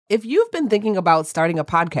If you've been thinking about starting a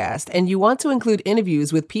podcast and you want to include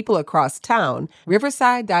interviews with people across town,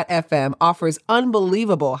 Riverside.fm offers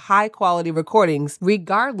unbelievable high-quality recordings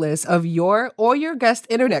regardless of your or your guest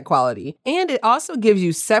internet quality. And it also gives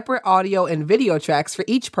you separate audio and video tracks for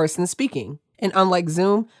each person speaking. And unlike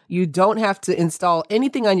Zoom, you don't have to install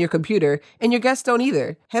anything on your computer, and your guests don't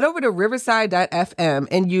either. Head over to Riverside.fm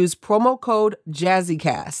and use promo code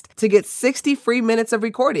JazzyCast to get 60 free minutes of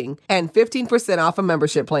recording and 15% off a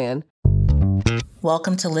membership plan.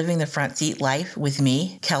 Welcome to Living the Front Seat Life with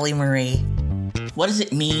me, Kelly Marie. What does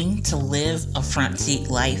it mean to live a front seat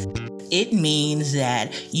life? It means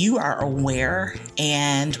that you are aware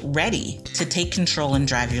and ready to take control and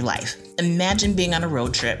drive your life. Imagine being on a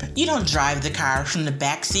road trip. You don't drive the car from the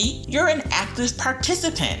back seat. You're an active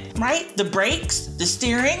participant, right? The brakes, the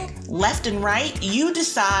steering, left and right, you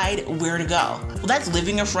decide where to go. Well, that's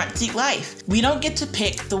living a front seat life. We don't get to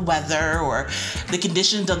pick the weather or the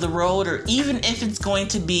conditions of the road or even if it's going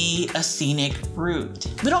to be a scenic route.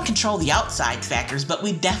 We don't control the outside factors, but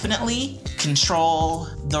we definitely control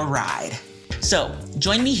the ride. So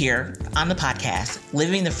join me here on the podcast,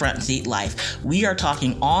 Living the Front Seat Life. We are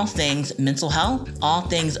talking all things mental health, all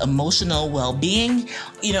things emotional well-being.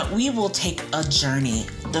 We will take a journey,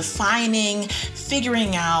 defining,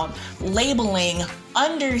 figuring out, labeling,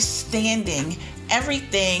 understanding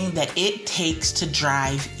everything that it takes to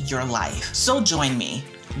drive your life. So join me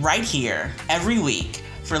right here every week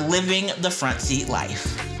for Living the Front Seat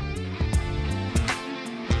Life.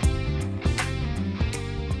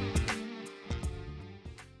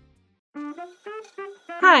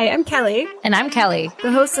 Hi, I'm Kelly. And I'm Kelly,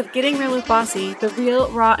 the host of Getting Real with Bossy, the real,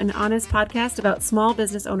 raw, and honest podcast about small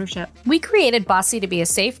business ownership. We created Bossy to be a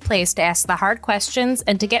safe place to ask the hard questions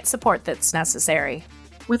and to get support that's necessary.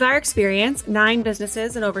 With our experience, 9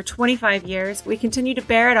 businesses and over 25 years, we continue to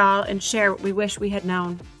bear it all and share what we wish we had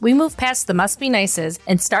known. We move past the must be nices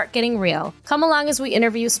and start getting real. Come along as we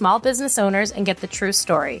interview small business owners and get the true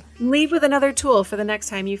story. Leave with another tool for the next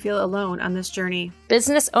time you feel alone on this journey.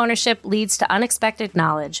 Business ownership leads to unexpected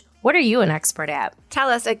knowledge. What are you an expert at? Tell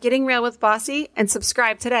us at Getting Real with Bossy and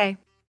subscribe today.